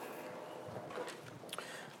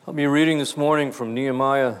I'll be reading this morning from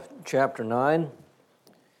Nehemiah chapter 9,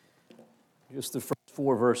 just the first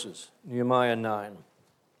 4 verses, Nehemiah 9.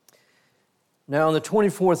 Now on the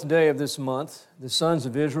 24th day of this month, the sons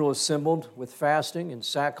of Israel assembled with fasting and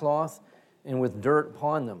sackcloth and with dirt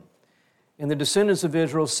upon them. And the descendants of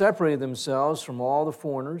Israel separated themselves from all the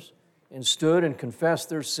foreigners and stood and confessed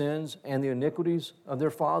their sins and the iniquities of their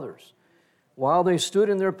fathers. While they stood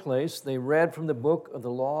in their place, they read from the book of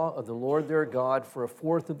the law of the Lord their God for a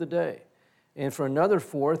fourth of the day. And for another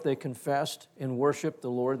fourth, they confessed and worshiped the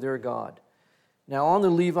Lord their God. Now on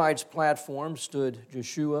the Levites' platform stood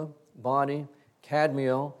Jeshua, Bani,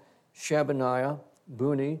 Kadmiel, Shebaniah,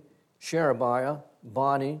 Buni, Sherebiah,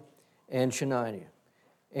 Bani, and Shaniah,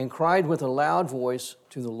 and cried with a loud voice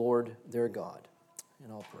to the Lord their God.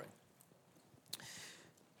 And I'll pray.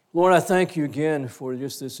 Lord, I thank you again for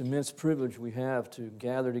just this immense privilege we have to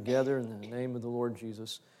gather together in the name of the Lord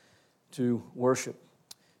Jesus to worship,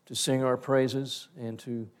 to sing our praises, and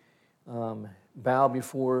to bow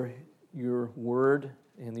before your word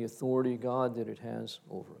and the authority, God, that it has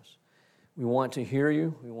over us. We want to hear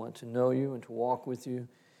you, we want to know you, and to walk with you,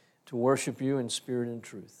 to worship you in spirit and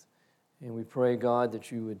truth. And we pray, God,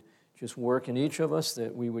 that you would just work in each of us,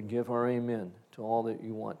 that we would give our amen to all that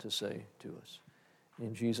you want to say to us.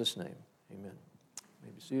 In Jesus' name, amen. You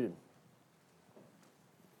may be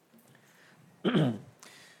seated.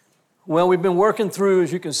 Well, we've been working through,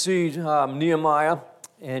 as you can see, Nehemiah,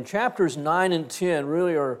 and chapters 9 and 10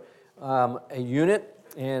 really are a unit,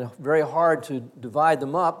 and very hard to divide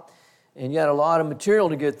them up, and yet a lot of material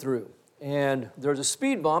to get through. And there's a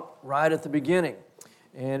speed bump right at the beginning,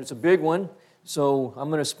 and it's a big one, so I'm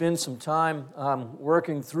going to spend some time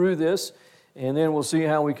working through this, and then we'll see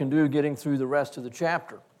how we can do getting through the rest of the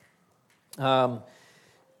chapter.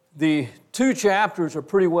 The 2 chapters are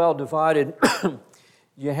pretty well divided.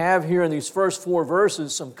 You have here in these first 4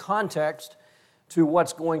 verses some context to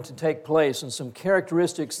what's going to take place and some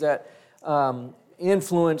characteristics that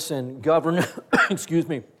influence and govern,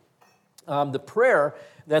 the prayer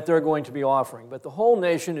that they're going to be offering. But the whole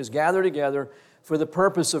nation is gathered together for the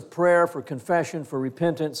purpose of prayer, for confession, for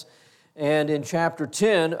repentance, and in chapter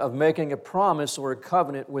 10 of making a promise or a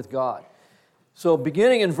covenant with God. So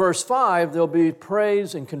beginning in verse 5, there'll be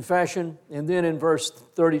praise and confession, and then in verse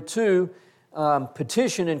 32,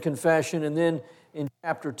 petition and confession, and then in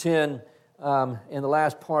chapter 10, in the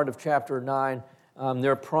last part of chapter 9,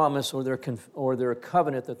 their promise or their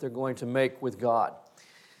covenant that they're going to make with God.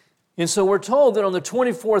 And so we're told that on the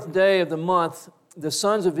 24th day of the month, the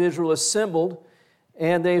sons of Israel assembled,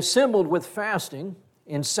 and they assembled with fasting,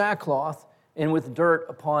 in sackcloth, and with dirt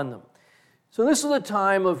upon them. So this is a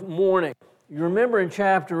time of mourning. You remember in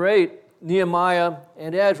chapter 8, Nehemiah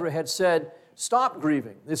and Ezra had said, stop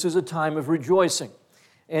grieving. This is a time of rejoicing.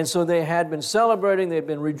 And so they had been celebrating, they'd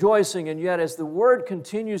been rejoicing, and yet as the word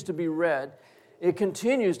continues to be read, it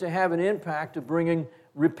continues to have an impact of bringing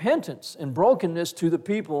repentance and brokenness to the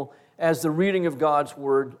people as the reading of God's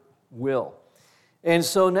word will. And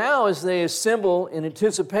so now as they assemble in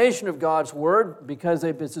anticipation of God's word, because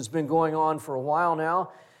this has been going on for a while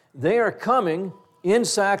now, they are coming in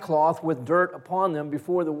sackcloth with dirt upon them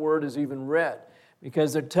before the word is even read.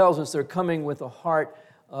 Because it tells us they're coming with a heart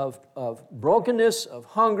of brokenness, of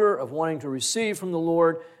hunger, of wanting to receive from the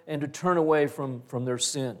Lord and to turn away from their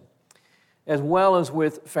sin, as well as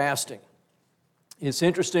with fasting. It's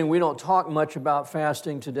interesting, we don't talk much about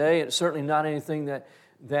fasting today. It's certainly not anything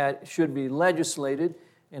that should be legislated,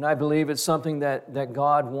 and I believe it's something that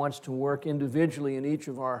God wants to work individually in each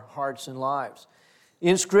of our hearts and lives.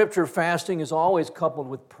 In Scripture, fasting is always coupled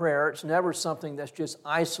with prayer. It's never something that's just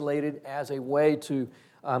isolated as a way to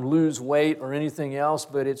lose weight or anything else,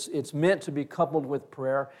 but it's meant to be coupled with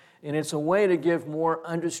prayer, and it's a way to give more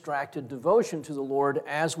undistracted devotion to the Lord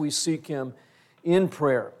as we seek Him in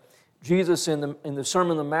prayer. Jesus, in the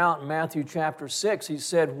Sermon on the Mount, in Matthew chapter 6, he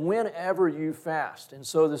said, whenever you fast. And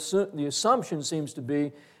so the assumption seems to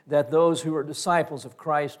be that those who are disciples of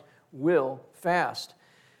Christ will fast.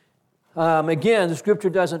 Again, the Scripture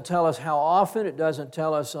doesn't tell us how often. It doesn't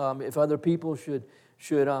tell us if other people should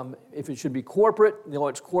if it should be corporate. You know,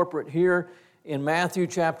 it's corporate here. In Matthew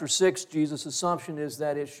chapter 6, Jesus' assumption is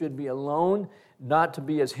that it should be alone, not to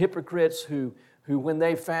be as hypocrites who when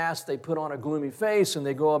they fast, they put on a gloomy face and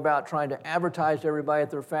they go about trying to advertise to everybody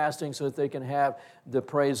that they're fasting so that they can have the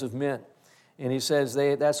praise of men. And he says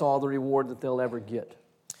that's all the reward that they'll ever get.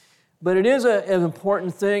 But it is an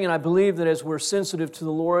important thing, and I believe that as we're sensitive to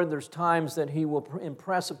the Lord, there's times that He will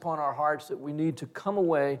impress upon our hearts that we need to come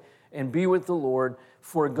away and be with the Lord,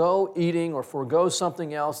 forego eating or forego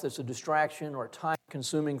something else that's a distraction or a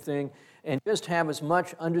time-consuming thing, and just have as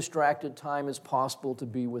much undistracted time as possible to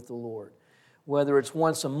be with the Lord. Whether it's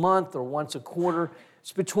once a month or once a quarter,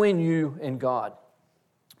 it's between you and God.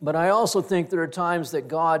 But I also think there are times that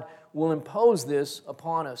God will impose this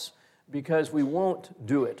upon us because we won't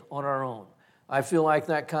do it on our own. I feel like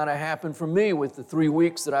that kind of happened for me with the 3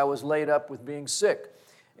 weeks that I was laid up with being sick.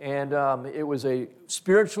 And it was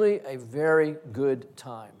spiritually a very good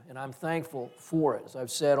time. And I'm thankful for it. As I've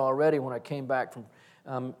said already when I came back from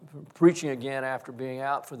preaching again after being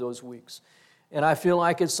out for those weeks. And I feel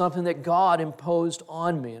like it's something that God imposed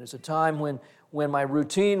on me. And it's a time when my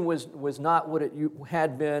routine was not what it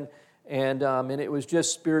had been. And it was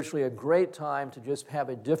just spiritually a great time to just have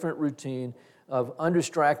a different routine of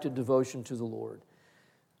undistracted devotion to the Lord.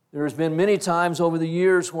 There's been many times over the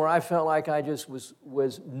years where I felt like I just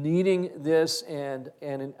was needing this, and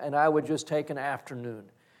I would just take an afternoon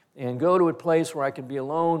and go to a place where I could be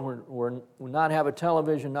alone, where not have a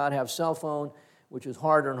television, not have cell phone, which is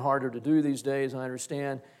harder and harder to do these days, I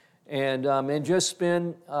understand, and just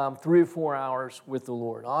spend 3 or 4 hours with the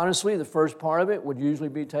Lord. Honestly, the first part of it would usually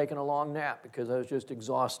be taking a long nap because I was just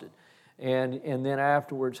exhausted. And then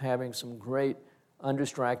afterwards having some great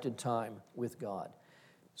undistracted time with God.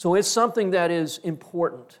 So it's something that is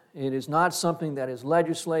important. It is not something that is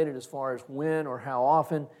legislated as far as when or how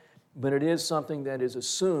often, but it is something that is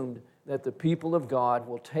assumed that the people of God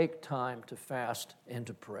will take time to fast and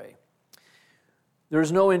to pray.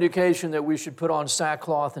 There's no indication that we should put on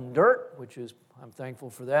sackcloth and dirt, which is, I'm thankful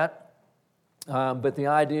for that. But the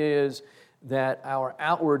idea is that our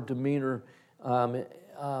outward demeanor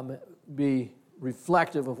be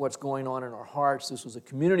reflective of what's going on in our hearts. This was a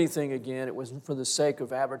community thing again. It wasn't for the sake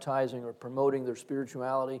of advertising or promoting their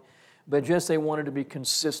spirituality, but just they wanted to be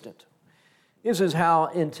consistent. This is how,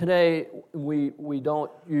 in today, we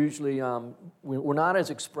don't usually, we're not as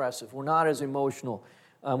expressive, we're not as emotional,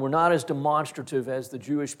 we're not as demonstrative as the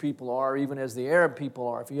Jewish people are, even as the Arab people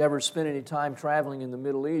are. If you ever spend any time traveling in the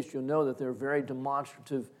Middle East, you'll know that they're very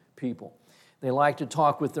demonstrative people. They like to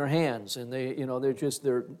talk with their hands, and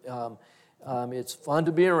it's fun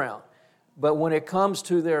to be around. But when it comes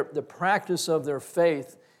to the practice of their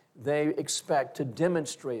faith, they expect to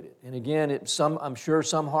demonstrate it. And again, I'm sure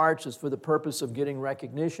some hearts is for the purpose of getting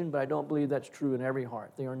recognition, but I don't believe that's true in every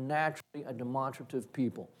heart. They are naturally a demonstrative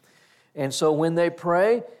people. And so when they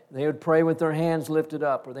pray, they would pray with their hands lifted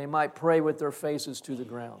up, or they might pray with their faces to the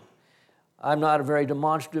ground. I'm not a very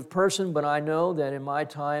demonstrative person, but I know that in my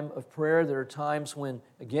time of prayer, there are times when,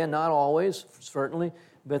 again, not always, certainly,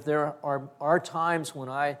 but there are times when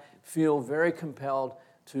I feel very compelled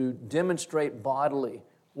to demonstrate bodily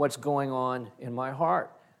what's going on in my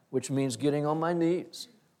heart, which means getting on my knees,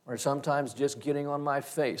 or sometimes just getting on my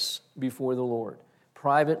face before the Lord.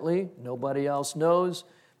 Privately, nobody else knows,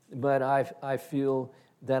 but I feel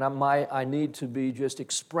that I need to be just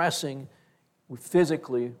expressing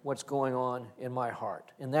physically what's going on in my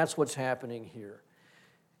heart. And that's what's happening here.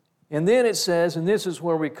 And then it says, and this is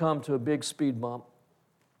where we come to a big speed bump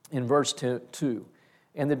in verse 2,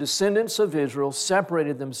 and the descendants of Israel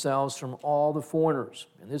separated themselves from all the foreigners.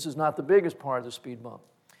 And this is not the biggest part of the speed bump.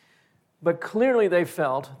 But clearly they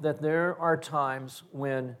felt that there are times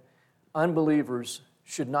when unbelievers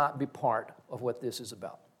should not be part of what this is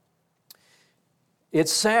about.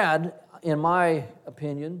 It's sad, in my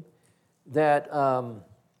opinion, that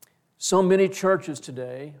so many churches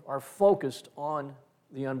today are focused on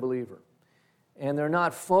the unbeliever, and they're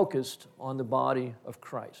not focused on the body of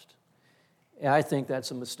Christ. And I think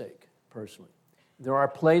that's a mistake, personally. There are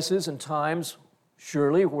places and times,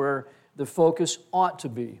 surely, where the focus ought to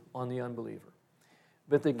be on the unbeliever.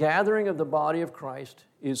 But the gathering of the body of Christ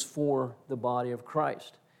is for the body of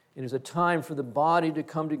Christ. It is a time for the body to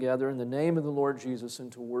come together in the name of the Lord Jesus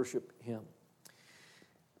and to worship Him.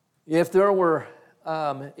 If there were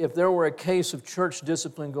a case of church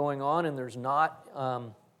discipline going on, and there's not,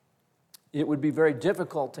 it would be very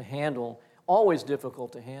difficult to handle, always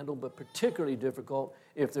difficult to handle, but particularly difficult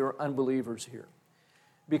if there are unbelievers here,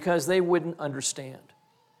 because they wouldn't understand.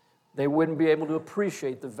 They wouldn't be able to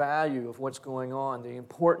appreciate the value of what's going on, the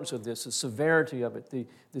importance of this, the severity of it,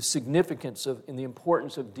 the significance of, and the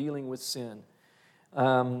importance of dealing with sin.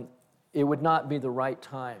 It would not be the right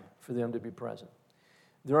time for them to be present.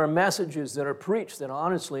 There are messages that are preached that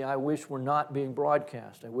honestly I wish were not being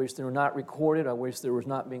broadcast. I wish they were not recorded. I wish there was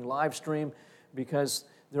not being live streamed, because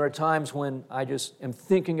there are times when I just am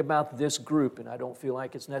thinking about this group and I don't feel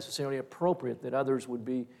like it's necessarily appropriate that others would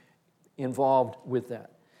be involved with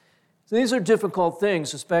that. So these are difficult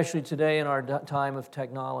things, especially today in our time of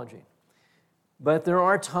technology. But there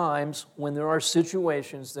are times when there are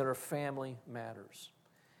situations that are family matters.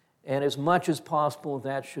 And as much as possible,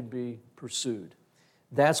 that should be pursued.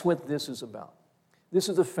 That's what this is about. This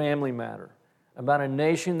is a family matter, about a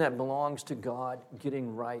nation that belongs to God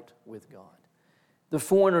getting right with God. The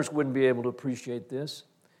foreigners wouldn't be able to appreciate this.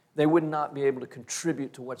 They would not be able to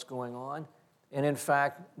contribute to what's going on. And in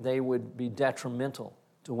fact, they would be detrimental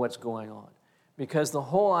to what's going on. Because the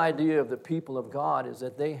whole idea of the people of God is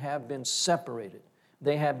that they have been separated.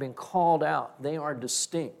 They have been called out. They are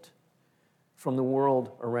distinct from the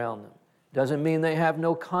world around them. Doesn't mean they have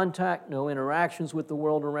no contact, no interactions with the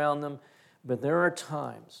world around them, but there are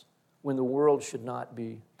times when the world should not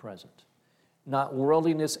be present. Not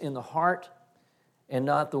worldliness in the heart, and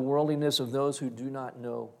not the worldliness of those who do not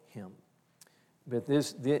know Him. But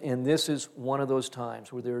this is one of those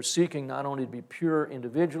times where they're seeking not only to be pure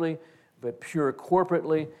individually, but pure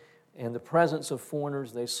corporately, and the presence of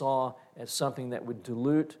foreigners they saw as something that would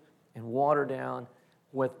dilute and water down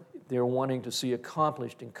what they're wanting to see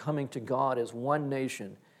accomplished in coming to God as one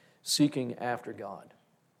nation seeking after God.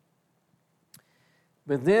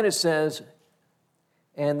 But then it says,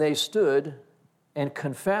 and they stood and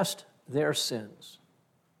confessed their sins.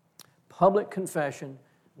 Public confession,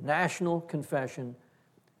 national confession,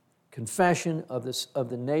 confession of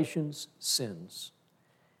the nation's sins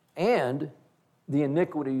and the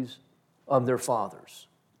iniquities of their fathers.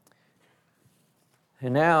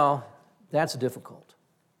 And now, that's difficult.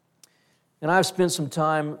 And I've spent some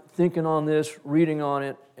time thinking on this, reading on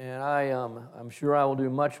it, and I'm sure I will do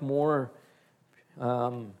much more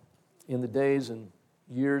in the days and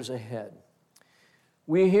years ahead.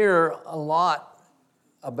 We hear a lot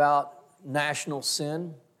about national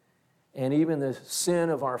sin and even the sin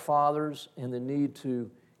of our fathers and the need to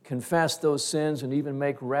confess those sins and even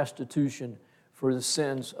make restitution for the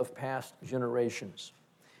sins of past generations.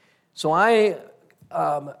 So I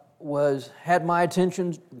had my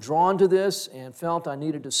attention drawn to this and felt I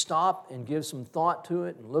needed to stop and give some thought to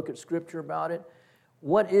it and look at Scripture about it.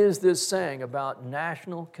 What is this saying about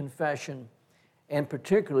national confession and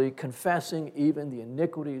particularly confessing even the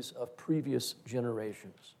iniquities of previous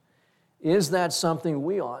generations? Is that something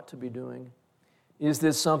we ought to be doing? Is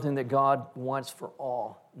this something that God wants for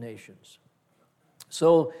all nations?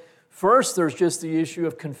 So first, there's just the issue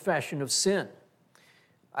of confession of sin.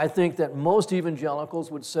 I think that most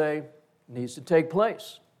evangelicals would say it needs to take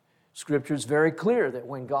place. Scripture is very clear that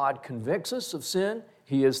when God convicts us of sin,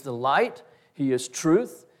 He is the light, He is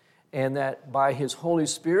truth, and that by His Holy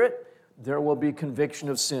Spirit, there will be conviction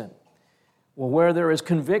of sin. Well, where there is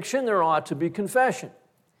conviction, there ought to be confession.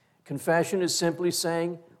 Confession is simply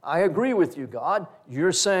saying, I agree with you, God.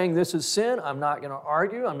 You're saying this is sin. I'm not going to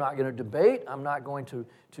argue. I'm not going to debate. I'm not going to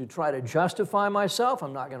try to justify myself.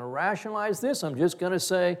 I'm not going to rationalize this. I'm just going to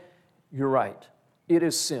say, you're right. It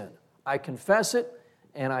is sin. I confess it,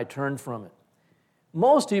 and I turn from it.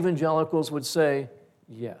 Most evangelicals would say,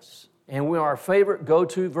 yes. And our favorite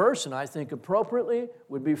go-to verse, and I think appropriately,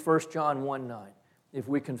 would be 1 John 1:9. If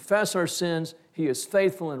we confess our sins, He is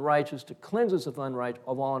faithful and righteous to cleanse us of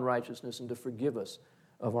all unrighteousness and to forgive us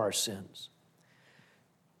of our sins.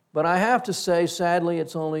 But I have to say, sadly,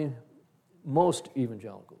 it's only most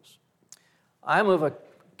evangelicals. I'm of a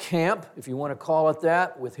camp, if you want to call it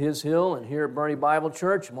that, with His Hill and here at Bernie Bible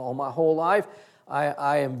Church all my whole life.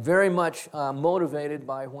 I am very much motivated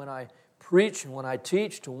by when I preach and when I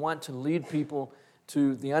teach to want to lead people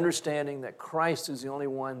to the understanding that Christ is the only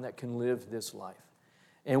one that can live this life.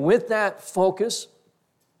 And with that focus,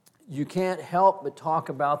 you can't help but talk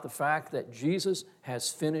about the fact that Jesus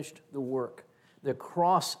has finished the work. The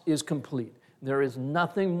cross is complete. There is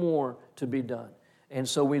nothing more to be done. And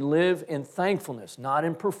so we live in thankfulness, not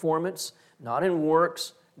in performance, not in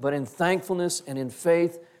works, but in thankfulness and in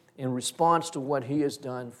faith in response to what He has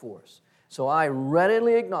done for us. So I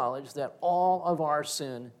readily acknowledge that all of our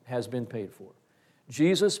sin has been paid for.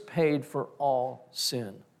 Jesus paid for all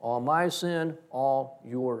sin. All my sin, all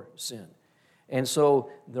your sin. And so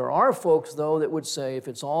there are folks, though, that would say if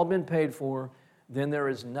it's all been paid for, then there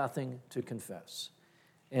is nothing to confess.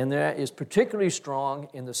 And that is particularly strong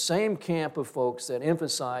in the same camp of folks that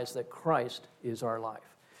emphasize that Christ is our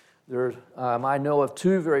life. I know of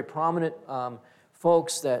two very prominent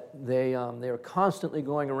folks that they are constantly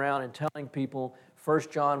going around and telling people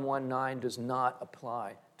 1 John 1:9 does not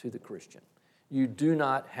apply to the Christian. You do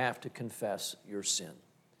not have to confess your sin.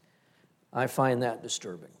 I find that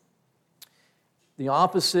disturbing. The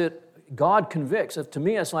opposite, God convicts. To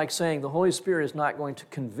me, it's like saying the Holy Spirit is not going to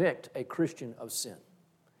convict a Christian of sin.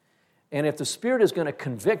 And if the Spirit is going to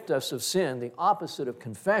convict us of sin, the opposite of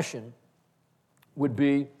confession would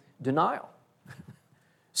be denial,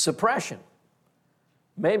 suppression,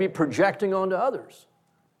 maybe projecting onto others,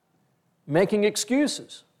 making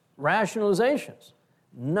excuses, rationalizations.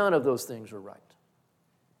 None of those things are right.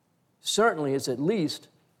 Certainly, it's at least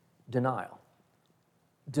denial.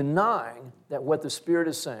 Denying that what the Spirit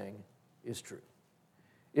is saying is true.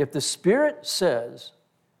 If the Spirit says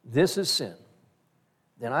this is sin,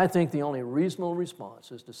 then I think the only reasonable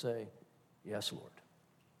response is to say, yes, Lord.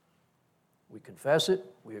 We confess it,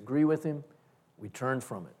 we agree with Him, we turn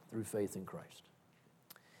from it through faith in Christ.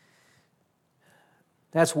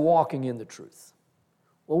 That's walking in the truth.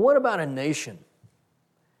 Well, what about a nation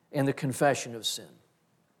and the confession of sin?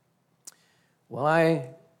 Well, I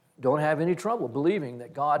don't have any trouble believing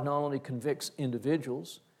that God not only convicts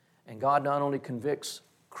individuals, and God not only convicts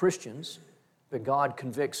Christians, but God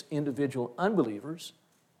convicts individual unbelievers,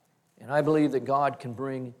 and I believe that God can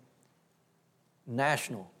bring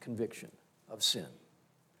national conviction of sin.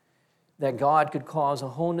 That God could cause a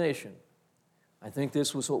whole nation. I think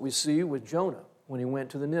this was what we see with Jonah when he went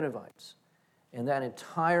to the Ninevites. And that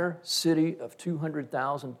entire city of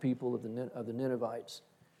 200,000 people of the Ninevites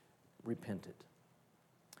repented.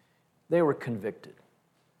 They were convicted.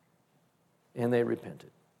 And they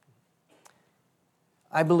repented.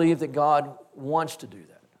 I believe that God wants to do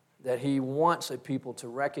that. That He wants a people to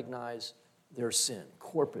recognize their sin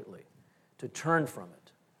corporately, to turn from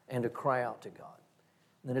it, and to cry out to God.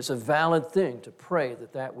 And it's a valid thing to pray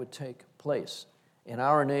that that would take place in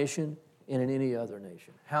our nation and in any other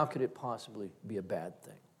nation. How could it possibly be a bad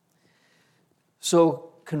thing?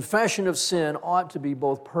 So confession of sin ought to be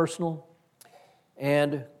both personal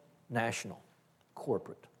and national,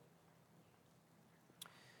 corporate.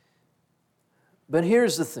 But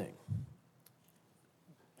here's the thing.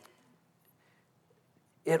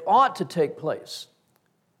 It ought to take place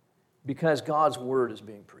because God's Word is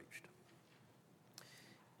being preached.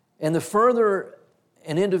 And the further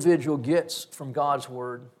an individual gets from God's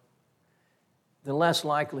Word, the less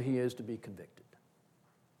likely he is to be convicted,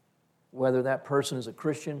 whether that person is a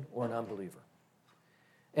Christian or an unbeliever.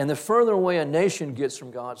 And the further away a nation gets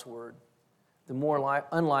from God's Word, the more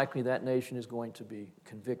unlikely that nation is going to be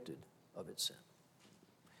convicted of its sin.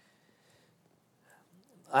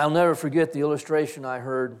 I'll never forget the illustration I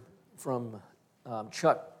heard from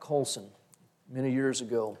Chuck Colson many years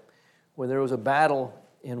ago, where there was a battle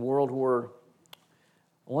in World War,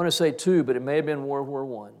 I want to say II, but it may have been World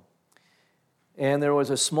War I. And there was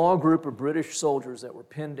a small group of British soldiers that were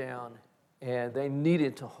pinned down, and they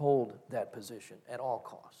needed to hold that position at all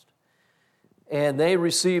cost. And they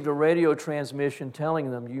received a radio transmission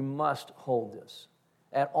telling them, you must hold this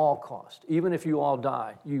at all cost. Even if you all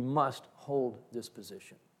die, you must hold this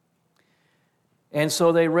position. And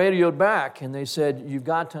so they radioed back and they said, you've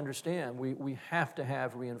got to understand, we have to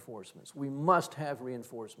have reinforcements. We must have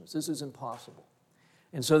reinforcements. This is impossible.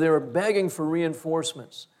 And so they were begging for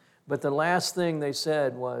reinforcements. But the last thing they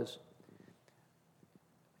said was,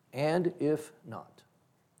 and if not,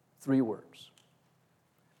 3 words.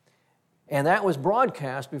 And that was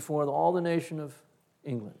broadcast before all the nation of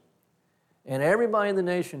England. And everybody in the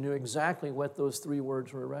nation knew exactly what those 3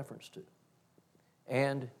 words were a reference to.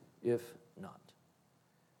 And if not.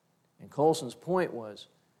 And Colson's point was,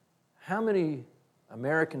 how many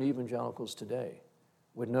American evangelicals today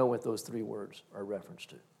would know what those 3 words are a reference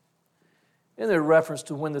to? And they're a reference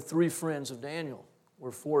to when the 3 friends of Daniel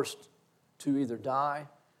were forced to either die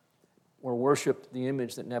or worship the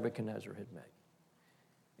image that Nebuchadnezzar had made.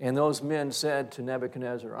 And those men said to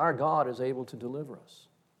Nebuchadnezzar, our God is able to deliver us.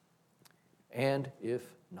 And if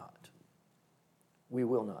not, we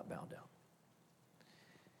will not bow down.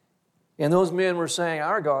 And those men were saying,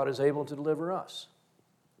 our God is able to deliver us.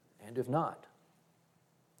 And if not,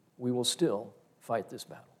 we will still fight this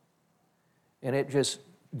battle. And it just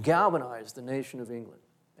galvanized the nation of England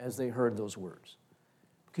as they heard those words.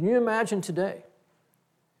 Can you imagine today,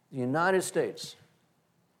 the United States,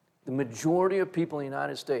 the majority of people in the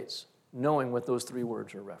United States knowing what those 3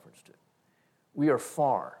 words are a reference to? We are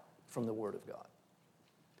far from the Word of God.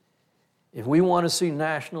 If we want to see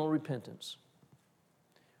national repentance,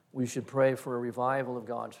 we should pray for a revival of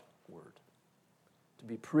God's Word, to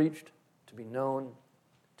be preached, to be known,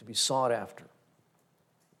 to be sought after.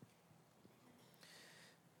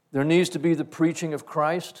 There needs to be the preaching of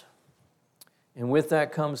Christ, and with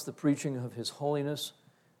that comes the preaching of His holiness,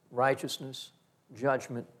 righteousness,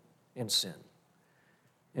 judgment, and sin.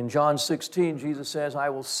 In John 16, Jesus says, I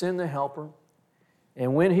will send the Helper,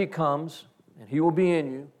 and when He comes, and He will be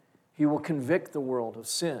in you, He will convict the world of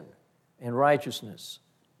sin and righteousness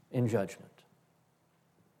and judgment.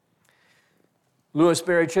 Louis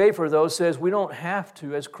Barry Chafer, though, says we don't have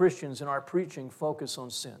to, as Christians in our preaching, focus on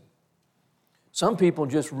sin. Some people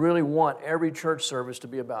just really want every church service to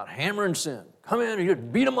be about hammering sin. Come in and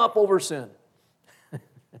just beat them up over sin.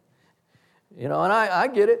 And I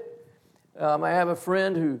get it. I have a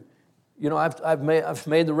friend who, I've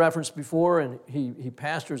made the reference before, and he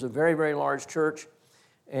pastors a very, very large church.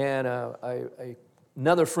 And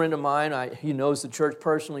another friend of mine, he knows the church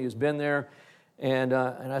personally, has been there. And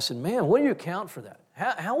I said, man, what do you account for that?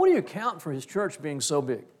 What do you account for his church being so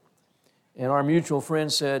big? And our mutual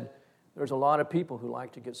friend said, there's a lot of people who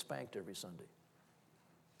like to get spanked every Sunday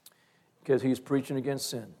because he's preaching against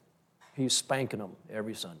sin. He's spanking them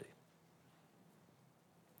every Sunday.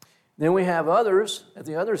 Then we have others at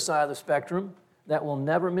the other side of the spectrum that will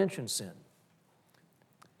never mention sin.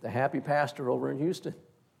 The happy pastor over in Houston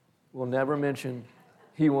will never mention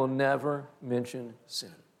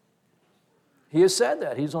sin. He has said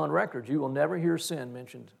that. He's on record. You will never hear sin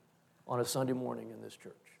mentioned on a Sunday morning in this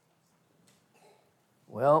church.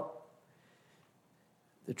 Well,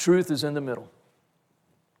 the truth is in the middle.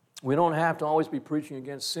 We don't have to always be preaching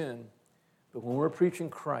against sin, but when we're preaching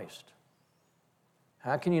Christ,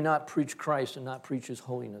 how can you not preach Christ and not preach His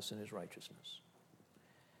holiness and His righteousness?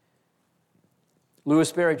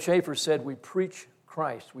 Louis Barry Chafer said, we preach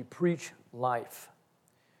Christ, we preach life.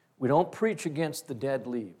 We don't preach against the dead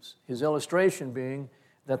leaves. His illustration being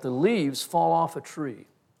that the leaves fall off a tree,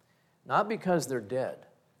 not because they're dead,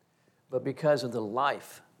 but because of the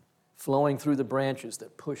life flowing through the branches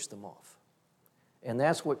that push them off. And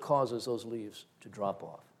that's what causes those leaves to drop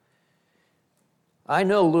off. I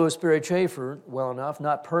know Louis Barry Chafer well enough,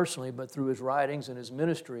 not personally, but through his writings and his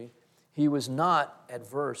ministry, he was not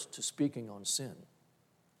adverse to speaking on sin.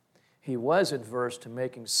 He was adverse to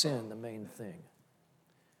making sin the main thing.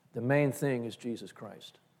 The main thing is Jesus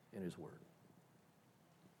Christ and His Word.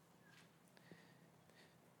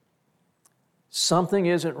 Something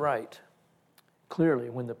isn't right, clearly,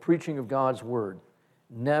 when the preaching of God's Word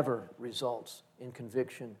never results in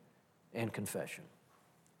conviction and confession.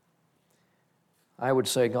 I would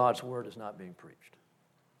say God's Word is not being preached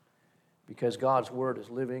because God's Word is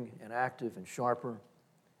living and active and sharper,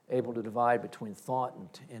 able to divide between thought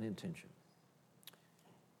and intention.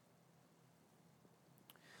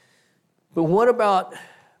 But what about,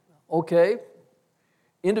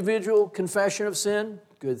 individual confession of sin?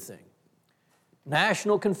 Good thing.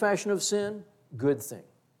 National confession of sin? Good thing.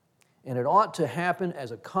 And it ought to happen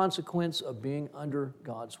as a consequence of being under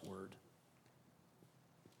God's Word.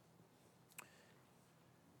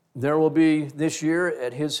 There will be this year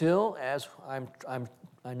at His Hill, as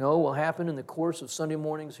I know will happen in the course of Sunday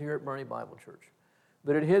mornings here at Bernie Bible Church.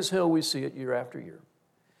 But at His Hill, we see it year after year.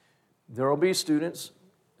 There will be students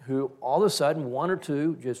who all of a sudden, one or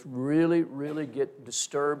two, just really, really get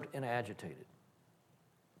disturbed and agitated.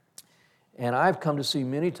 And I've come to see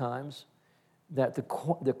many times that the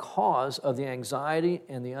cause of the anxiety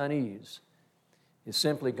and the unease is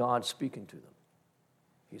simply God speaking to them.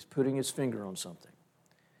 He's putting His finger on something,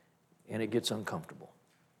 and it gets uncomfortable,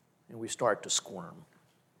 and we start to squirm.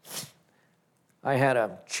 I had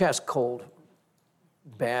a chest cold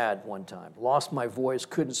bad one time, lost my voice,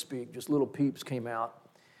 couldn't speak, just little peeps came out.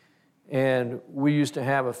 And we used to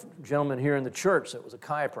have a gentleman here in the church that was a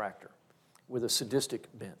chiropractor with a sadistic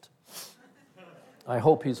bent. I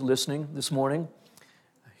hope he's listening this morning.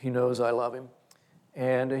 He knows I love him.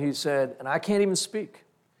 And he said, and I can't even speak,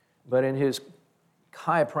 but in his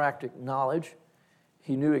chiropractic knowledge,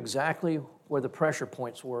 he knew exactly where the pressure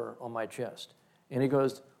points were on my chest. And he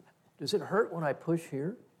goes, does it hurt when I push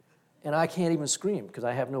here? And I can't even scream because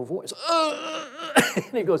I have no voice.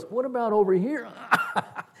 And he goes, what about over here?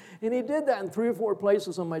 And he did that in 3 or 4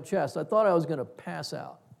 places on my chest. I thought I was going to pass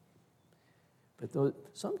out. But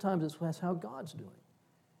sometimes that's how God's doing.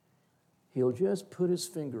 He'll just put His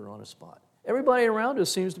finger on a spot. Everybody around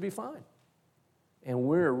us seems to be fine. And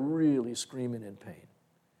we're really screaming in pain.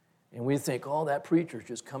 And we think, oh, that preacher's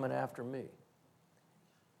just coming after me.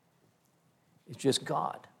 It's just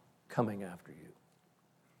God coming after you,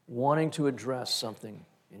 wanting to address something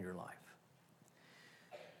in your life.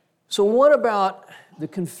 So what about the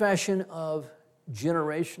confession of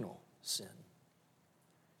generational sin?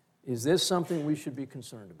 Is this something we should be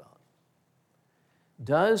concerned about?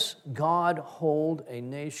 Does God hold a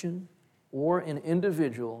nation or an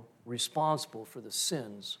individual responsible for the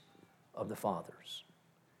sins of the fathers?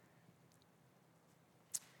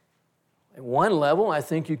 At one level, I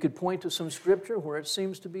think you could point to some scripture where it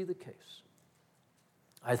seems to be the case.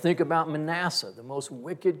 I think about Manasseh, the most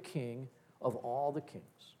wicked king of all the kings.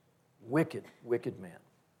 Wicked, wicked man.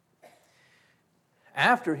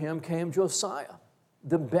 After him came Josiah,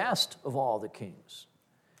 the best of all the kings.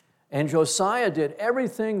 And Josiah did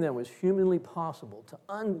everything that was humanly possible to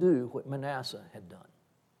undo what Manasseh had done.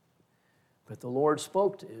 But the Lord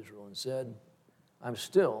spoke to Israel and said, I'm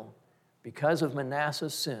still, because of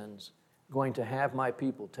Manasseh's sins, going to have my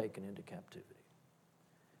people taken into captivity.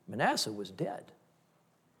 Manasseh was dead.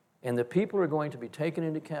 And the people are going to be taken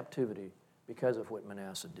into captivity because of what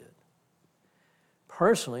Manasseh did.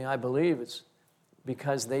 Personally, I believe it's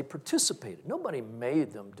because they participated. Nobody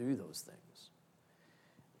made them do those things.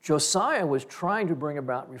 Josiah was trying to bring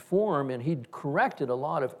about reform, and he corrected a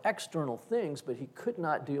lot of external things, but he could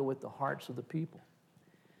not deal with the hearts of the people.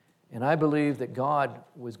 And I believe that God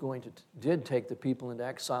did take the people into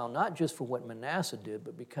exile, not just for what Manasseh did,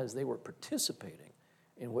 but because they were participating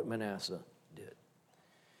in what Manasseh did.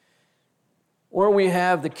 Or we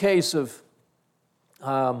have the case of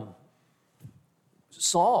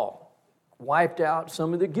Saul wiped out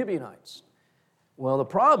some of the Gibeonites. Well, the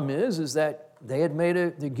problem is that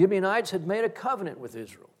the Gibeonites had made a covenant with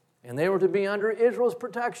Israel, and they were to be under Israel's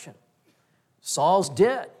protection. Saul's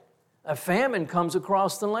dead. A famine comes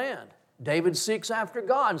across the land. David seeks after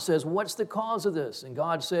God and says, what's the cause of this? And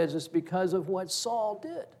God says it's because of what Saul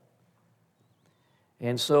did.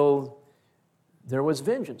 And so there was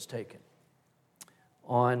vengeance taken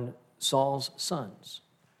on Saul's sons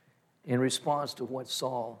in response to what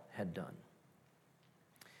Saul had done.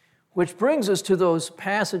 Which brings us to those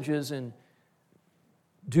passages in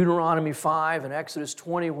Deuteronomy 5 and Exodus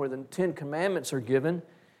 20 where the 10 Commandments are given.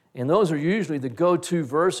 And those are usually the go-to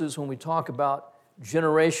verses when we talk about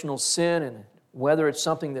generational sin and whether it's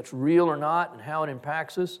something that's real or not and how it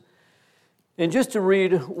impacts us. And just to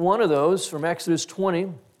read one of those from Exodus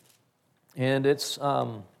 20, and it's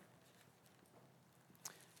in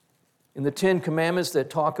the 10 Commandments that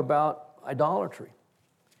talk about idolatry.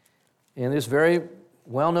 In this very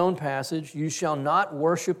well-known passage, you shall not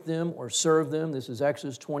worship them or serve them. This is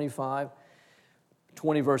Exodus 20,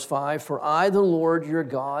 verse 5. For I, the Lord your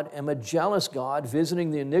God, am a jealous God, visiting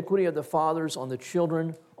the iniquity of the fathers on the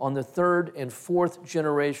children, on the third and fourth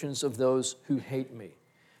generations of those who hate me,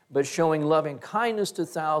 but showing loving kindness to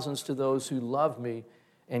thousands to those who love me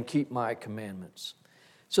and keep my commandments.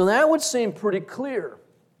 So that would seem pretty clear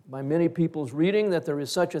by many people's reading that there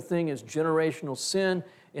is such a thing as generational sin,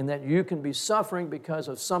 in that you can be suffering because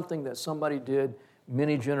of something that somebody did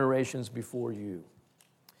many generations before you.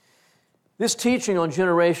 This teaching on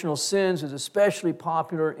generational sins is especially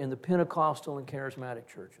popular in the Pentecostal and charismatic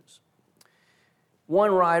churches.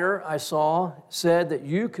 One writer I saw said that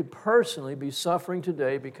you could personally be suffering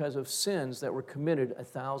today because of sins that were committed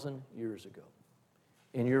 1,000 years ago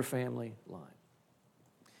in your family line.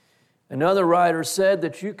 Another writer said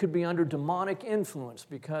that you could be under demonic influence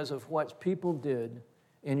because of what people did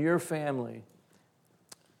in your family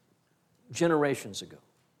generations ago.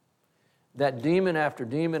 That demon after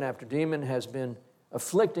demon after demon has been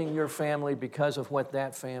afflicting your family because of what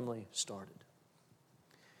that family started.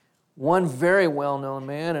 One very well-known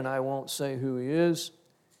man, and I won't say who he is,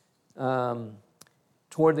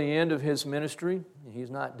 toward the end of his ministry,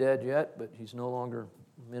 he's not dead yet, but he's no longer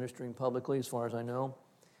ministering publicly as far as I know,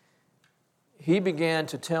 he began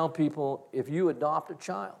to tell people, if you adopt a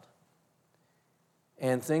child,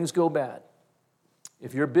 and things go bad,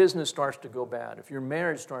 if your business starts to go bad, if your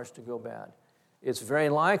marriage starts to go bad, it's very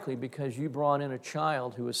likely because you brought in a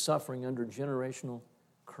child who is suffering under generational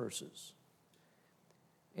curses.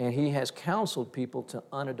 And he has counseled people to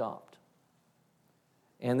unadopt.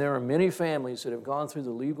 And there are many families that have gone through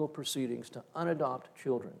the legal proceedings to unadopt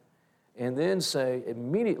children and then say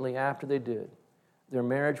immediately after they did, their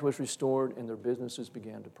marriage was restored and their businesses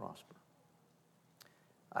began to prosper.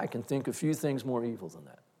 I can think of few things more evil than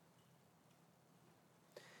that.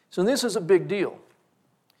 So this is a big deal.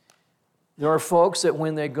 There are folks that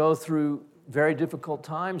when they go through very difficult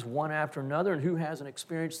times, one after another, and who hasn't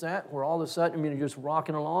experienced that, where all of a sudden, you're just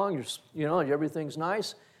rocking along, everything's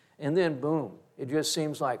nice, and then boom, it just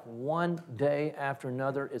seems like one day after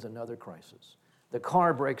another is another crisis. The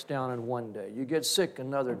car breaks down on one day. You get sick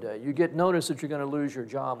another day. You get notice that you're going to lose your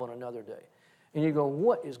job on another day. And you go,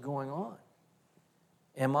 what is going on?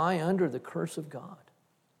 Am I under the curse of God?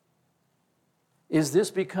 Is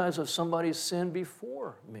this because of somebody's sin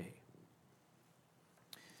before me?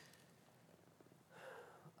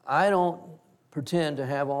 I don't pretend to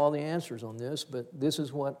have all the answers on this, but this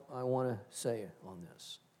is what I want to say on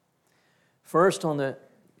this. First, on the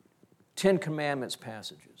 10 Commandments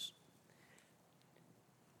passages.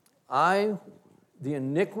 The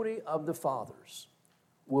iniquity of the fathers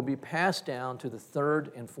will be passed down to the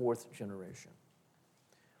third and fourth generation.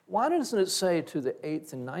 Why doesn't it say to the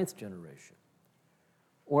 8th and 9th generation?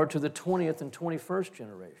 Or to the 20th and 21st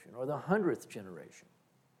generation? Or the 100th generation?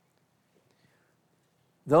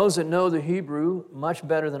 Those that know the Hebrew much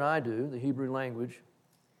better than I do, the Hebrew language,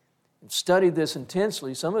 studied this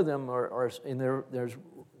intensely. Some of them are in there. There's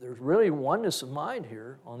really oneness of mind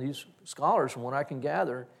here on these scholars, from what I can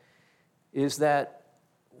gather, is that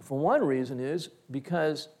for one reason is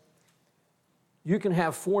because you can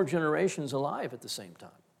have 4 generations alive at the same time.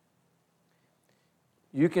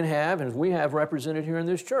 You can have, and we have represented here in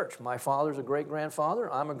this church, my father's a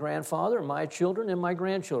great-grandfather, I'm a grandfather, my children and my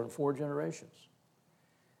grandchildren, 4 generations.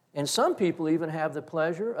 And some people even have the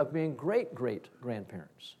pleasure of being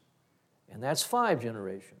great-great-grandparents. And that's 5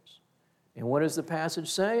 generations. And what does the passage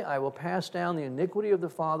say? I will pass down the iniquity of the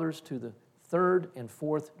fathers to the 3rd and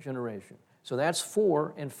 4th generation. So that's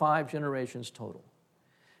 4 and 5 generations total.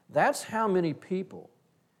 That's how many people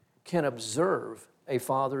can observe a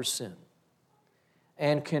father's sin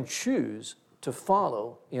and can choose to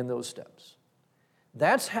follow in those steps.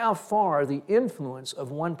 That's how far the influence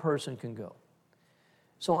of one person can go.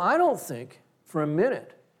 So I don't think for a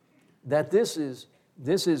minute that this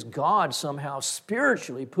is God somehow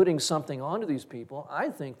spiritually putting something onto these people. I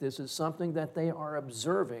think this is something that they are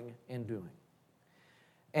observing and doing.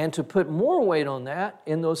 And to put more weight on that,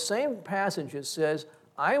 in those same passages says,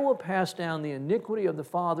 I will pass down the iniquity of the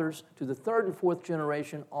fathers to the 3rd and 4th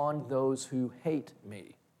generation on those who hate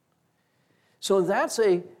me. So that's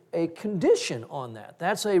a condition on that.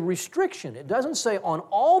 That's a restriction. It doesn't say on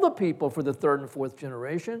all the people for the 3rd and 4th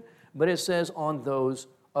generation, but it says on those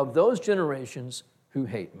of those generations who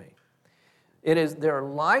hate me. They're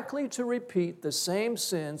likely to repeat the same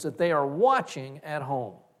sins that they are watching at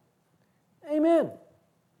home. Amen.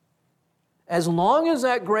 As long as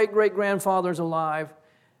that great-great-grandfather's alive,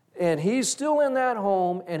 and he's still in that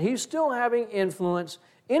home, and he's still having influence,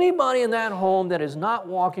 anybody in that home that is not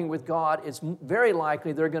walking with God, it's very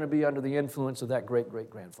likely they're going to be under the influence of that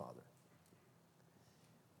great-great-grandfather.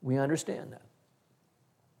 We understand that.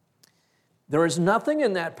 There is nothing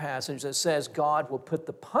in that passage that says God will put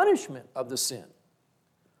the punishment of the sin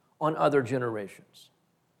on other generations.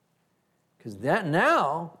 Because that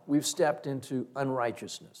now we've stepped into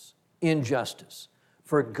unrighteousness, injustice.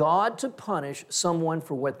 For God to punish someone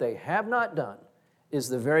for what they have not done is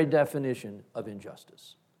the very definition of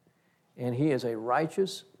injustice. And He is a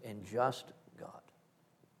righteous and just God.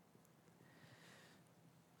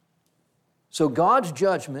 So God's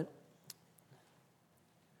judgment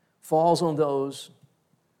falls on those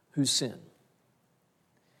who sin.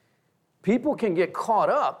 People can get caught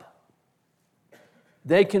up.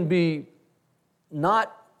 They can be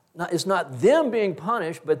it's not them being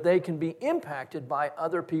punished, but they can be impacted by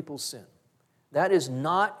other people's sin. That is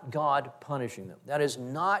not God punishing them. That is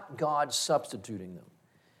not God substituting them.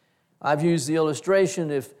 I've used the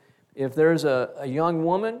illustration if there's a young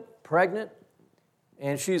woman pregnant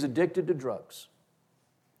and she's addicted to drugs.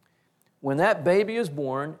 When that baby is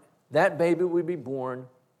born, that baby will be born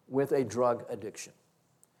with a drug addiction.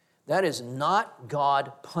 That is not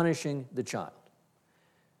God punishing the child.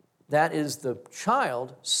 That is the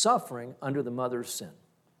child suffering under the mother's sin.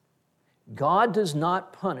 God does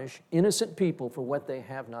not punish innocent people for what they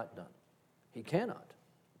have not done. He cannot.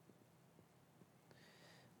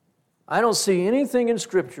 I don't see anything in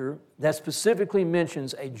Scripture that specifically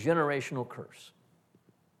mentions a generational curse.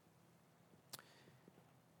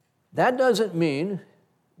 That doesn't mean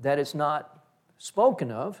that it's not spoken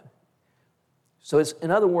of. So it's,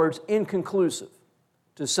 in other words, inconclusive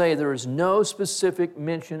to say there is no specific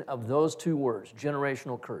mention of those 2 words,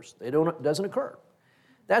 generational curse. It doesn't occur.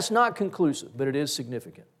 That's not conclusive, but it is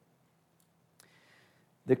significant.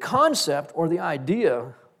 The concept or the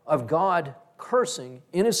idea of God cursing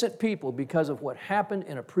innocent people because of what happened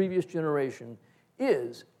in a previous generation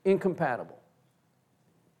is incompatible,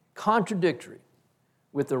 contradictory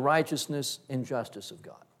with the righteousness and justice of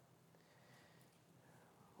God.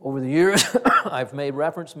 Over the years, I've made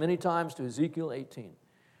reference many times to Ezekiel 18,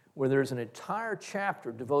 where there's an entire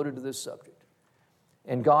chapter devoted to this subject.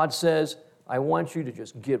 And God says, I want you to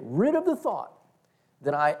just get rid of the thought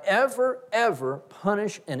that I ever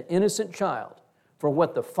punish an innocent child for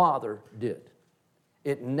what the father did.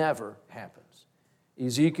 It never happens.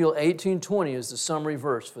 Ezekiel 18:20 is the summary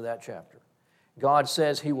verse for that chapter. God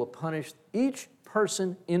says He will punish each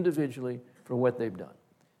person individually for what they've done.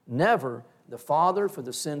 Never the father for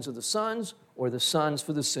the sins of the sons or the sons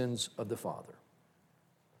for the sins of the father.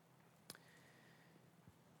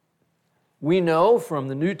 We know from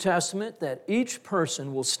the New Testament that each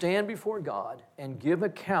person will stand before God and give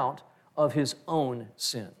account of his own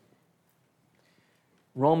sin.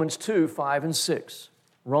 Romans 2:5 and 6,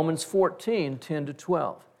 Romans 14:10 to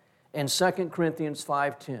 12, and 2 Corinthians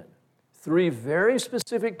 5:10. 3 very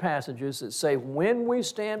specific passages that say when we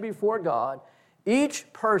stand before God,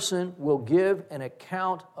 each person will give an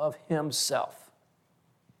account of himself.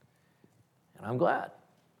 And I'm glad.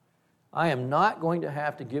 I am not going to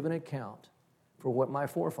have to give an account for what my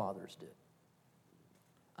forefathers did.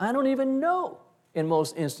 I don't even know, in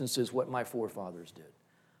most instances, what my forefathers did.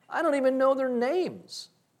 I don't even know their names,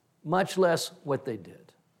 much less what they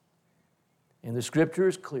did. And the Scripture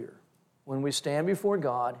is clear. When we stand before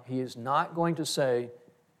God, He is not going to say,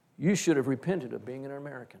 you should have repented of being an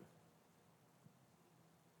American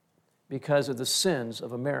because of the sins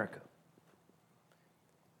of America.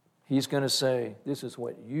 He's going to say, this is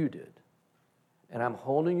what you did, and I'm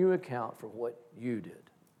holding you account for what you did,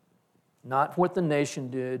 not what the nation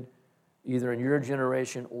did, either in your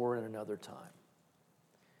generation or in another time.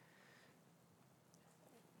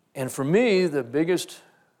 And for me, the biggest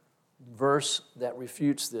verse that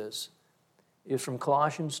refutes this is from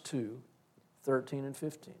Colossians 2:13 and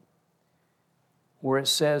 15, where it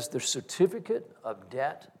says, the certificate of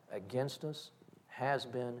debt against us has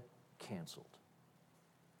been canceled.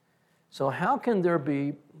 So how can there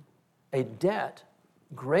be a debt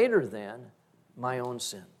greater than my own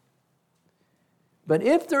sin? But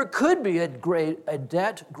if there could be a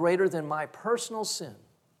debt greater than my personal sin,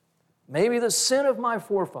 maybe the sin of my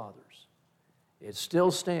forefathers, it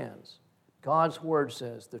still stands. God's word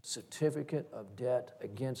says the certificate of debt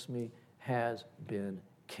against me has been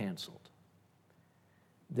canceled.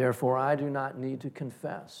 Therefore, I do not need to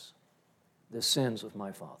confess the sins of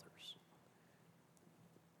my fathers.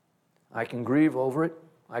 I can grieve over it.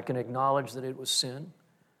 I can acknowledge that it was sin.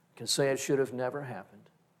 I can say it should have never happened.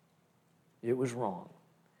 It was wrong.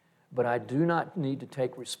 But I do not need to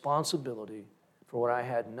take responsibility for what I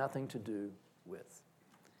had nothing to do with.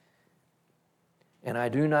 And I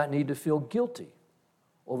do not need to feel guilty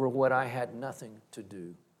over what I had nothing to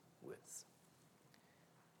do with.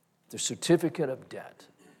 The certificate of debt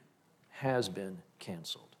has been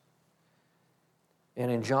canceled.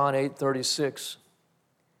 And in John 8:36,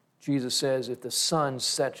 Jesus says, if the Son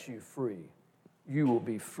sets you free, you will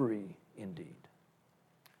be free indeed.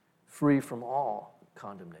 Free from all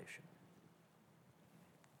condemnation.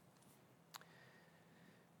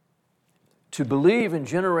 To believe in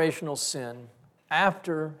generational sin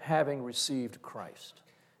after having received Christ,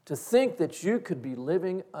 to think that you could be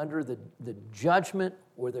living under the judgment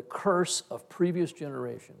or the curse of previous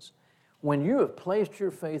generations when you have placed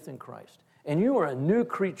your faith in Christ and you are a new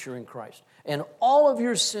creature in Christ and all of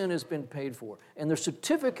your sin has been paid for and the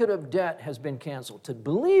certificate of debt has been canceled. To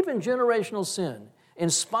believe in generational sin in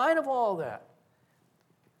spite of all that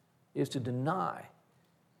is to deny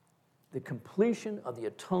the completion of the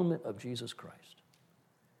atonement of Jesus Christ.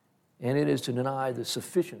 And it is to deny the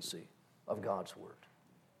sufficiency of God's word.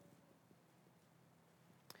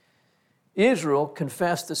 Israel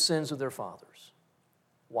confessed the sins of their fathers.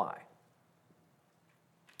 Why?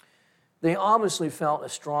 They obviously felt a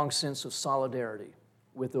strong sense of solidarity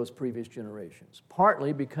with those previous generations,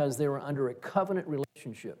 partly because they were under a covenant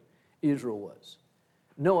relationship. Israel was.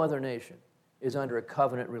 No other nation is under a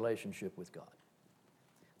covenant relationship with God.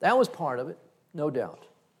 That was part of it, no doubt.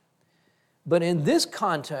 But in this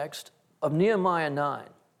context of Nehemiah 9,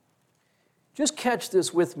 just catch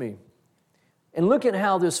this with me and look at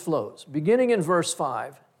how this flows. Beginning in verse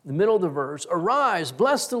 5, the middle of the verse, arise,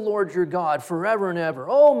 bless the Lord your God forever and ever.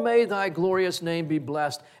 Oh, may thy glorious name be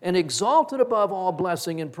blessed and exalted above all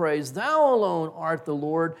blessing and praise. Thou alone art the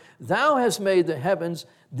Lord. Thou hast made the heavens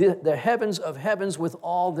of heavens with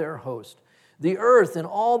all their host. The earth and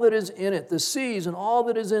all that is in it, the seas and all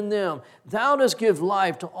that is in them. Thou dost give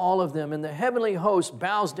life to all of them, and the heavenly host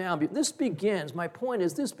bows down. This begins, my point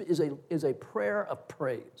is, this is a prayer of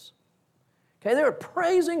praise. Okay, they're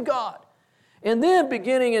praising God. And then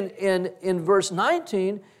beginning in verse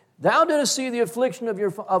 19, thou didst see the affliction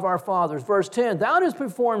of our fathers. Verse 10, thou didst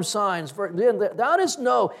perform signs. Then thou didst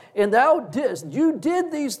know, and you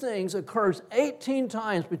did these things occurs 18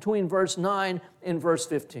 times between verse 9 and verse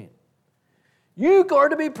 15. You are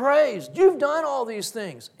to be praised. You've done all these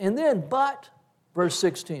things. And then, but, verse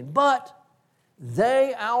 16, but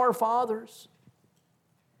they, our fathers,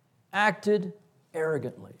 acted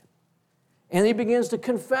arrogantly. And he begins to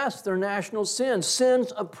confess their national sins,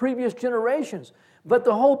 sins of previous generations. But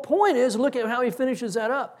the whole point is, look at how he finishes that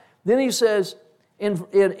up. Then he says,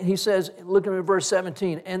 looking at verse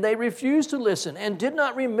 17, and they refused to listen and did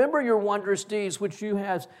not remember your wondrous deeds which you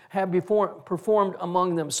have performed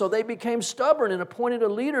among them. So they became stubborn and appointed a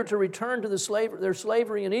leader to return to their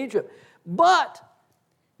slavery in Egypt. But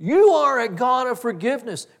you are a God of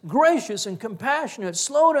forgiveness, gracious and compassionate,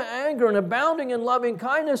 slow to anger and abounding in loving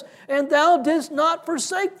kindness, and thou didst not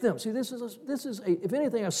forsake them. See, this is if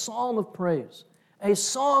anything, a psalm of praise, a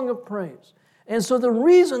song of praise. And so the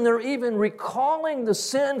reason they're even recalling the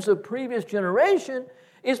sins of previous generation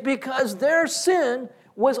is because their sin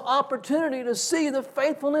was opportunity to see the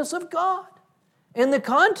faithfulness of God. And the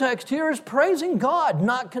context here is praising God,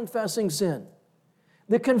 not confessing sin.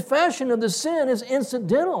 The confession of the sin is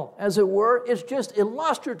incidental, as it were. It's just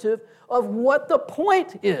illustrative of what the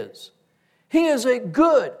point is. He is a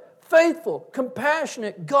good, faithful,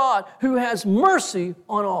 compassionate God who has mercy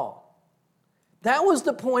on all. That was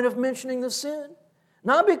the point of mentioning the sin.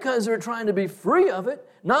 Not because they're trying to be free of it,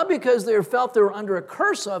 not because they felt they were under a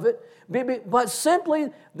curse of it, but simply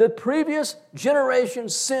the previous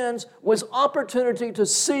generation's sins was opportunity to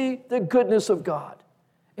see the goodness of God.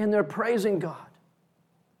 And they're praising God.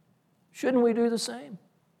 Shouldn't we do the same?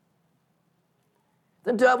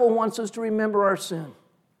 The devil wants us to remember our sin.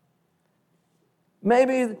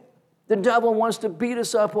 Maybe the devil wants to beat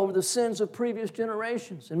us up over the sins of previous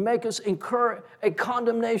generations and make us incur a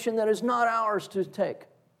condemnation that is not ours to take.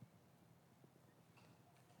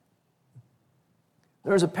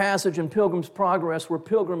 There's a passage in Pilgrim's Progress where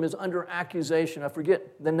Pilgrim is under accusation. I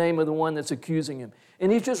forget the name of the one that's accusing him.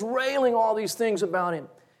 And he's just railing all these things about him.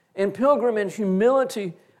 And Pilgrim, in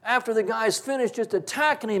humility, after the guy's finished just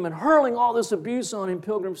attacking him and hurling all this abuse on him,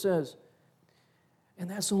 Pilgrim says, and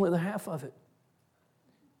that's only the half of it.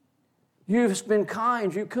 You've been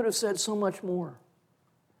kind. You could have said so much more.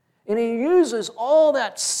 And he uses all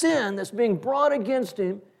that sin that's being brought against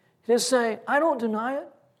him to say, I don't deny it,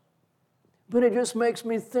 but it just makes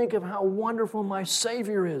me think of how wonderful my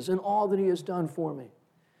Savior is and all that He has done for me.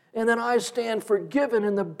 And that I stand forgiven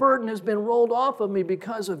and the burden has been rolled off of me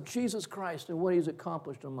because of Jesus Christ and what He's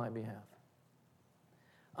accomplished on my behalf.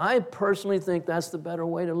 I personally think that's the better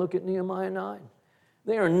way to look at Nehemiah 9.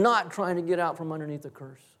 They are not trying to get out from underneath the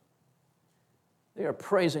curse. They are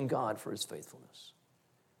praising God for His faithfulness.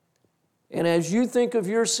 And as you think of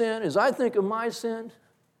your sin, as I think of my sin,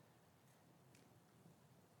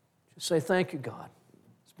 just say, thank you, God.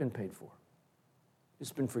 It's been paid for.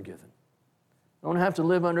 It's been forgiven. I don't have to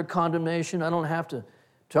live under condemnation. I don't have to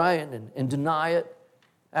try and deny it,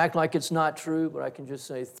 act like it's not true, but I can just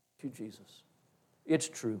say, thank you, Jesus. It's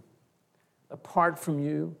true. Apart from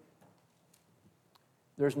you,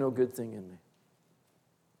 there's no good thing in me.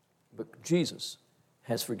 But Jesus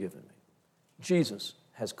has forgiven me. Jesus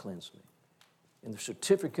has cleansed me. And the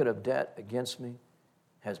certificate of debt against me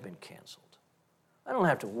has been canceled. I don't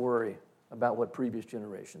have to worry about what previous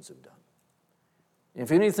generations have done.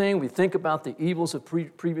 If anything, we think about the evils of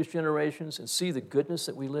previous generations and see the goodness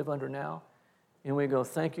that we live under now, and we go,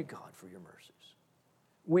 thank you, God, for your mercies.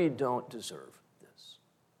 We don't deserve this.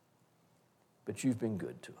 But you've been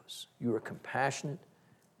good to us. You are compassionate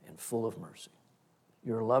and full of mercy.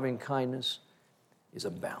 Your loving kindness is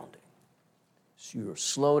abounding. So you are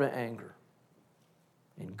slow to anger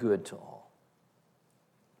and good to all.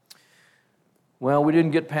 Well, we didn't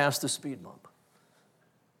get past the speed bump.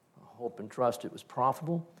 I hope and trust it was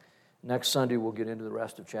profitable. Next Sunday, we'll get into the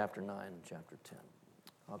rest of chapter 9 and chapter 10.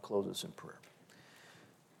 I'll close this in prayer.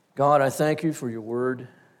 God, I thank you for your word.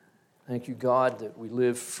 Thank you, God, that we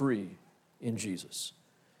live free in Jesus,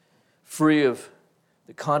 free of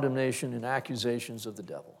the condemnation and accusations of the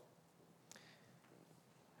devil,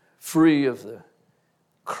 free of the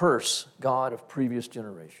curse, God, of previous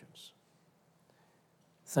generations.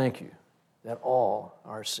 Thank you that all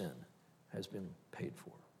our sin has been paid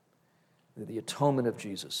for, that the atonement of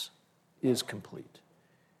Jesus is complete.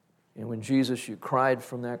 And when Jesus, you cried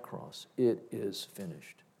from that cross, it is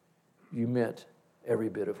finished. You meant every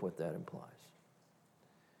bit of what that implies.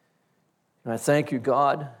 And I thank you,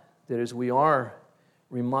 God, that as we are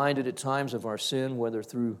reminded at times of our sin, whether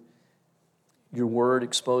through your word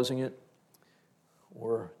exposing it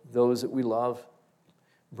or those that we love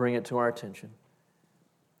bring it to our attention,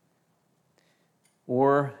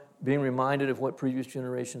 or being reminded of what previous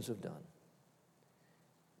generations have done,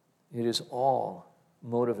 it is all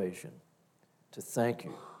motivation to thank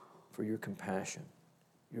you for your compassion,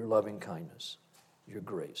 your loving kindness, your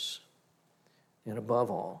grace, and above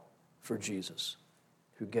all, for Jesus,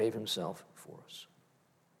 who gave himself for us.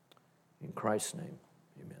 In Christ's name.